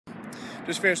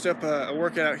Just finished up a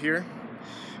workout out here.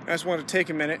 I just wanted to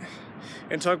take a minute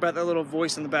and talk about that little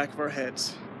voice in the back of our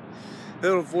heads. The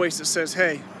little voice that says,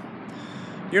 hey,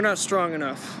 you're not strong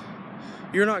enough.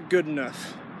 You're not good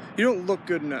enough. You don't look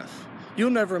good enough. You'll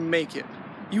never make it.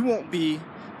 You won't be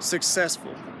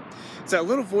successful. It's that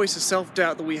little voice of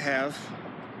self-doubt that we have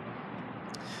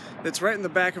that's right in the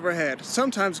back of our head.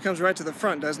 Sometimes it comes right to the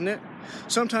front, doesn't it?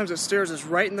 Sometimes it stares us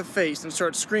right in the face and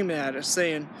starts screaming at us,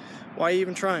 saying, why are you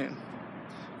even trying?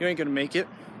 You ain't gonna make it.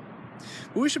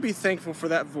 But we should be thankful for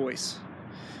that voice,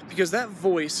 because that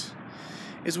voice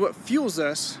is what fuels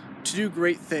us to do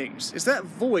great things. It's that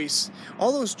voice,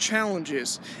 all those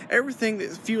challenges, everything that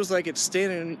feels like it's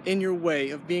standing in your way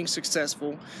of being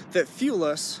successful, that fuel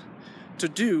us to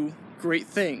do great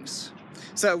things.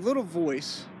 It's that little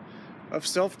voice of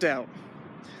self-doubt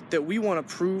that we want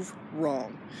to prove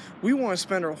wrong. We want to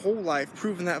spend our whole life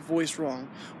proving that voice wrong.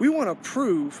 We want to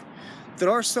prove that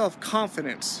our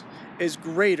self-confidence is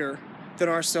greater than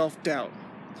our self-doubt.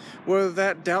 Whether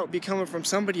that doubt be coming from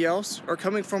somebody else or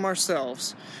coming from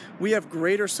ourselves, we have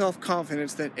greater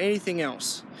self-confidence than anything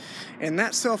else. And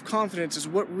that self-confidence is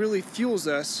what really fuels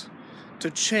us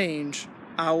to change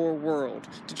our world,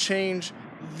 to change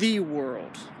the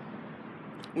world.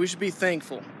 We should be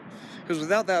thankful, because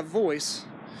without that voice,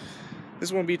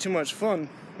 this won't be too much fun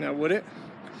now, would it?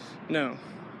 No.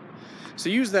 So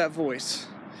use that voice.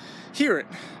 Hear it.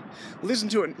 Listen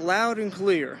to it loud and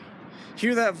clear.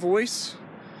 Hear that voice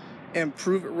and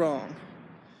prove it wrong.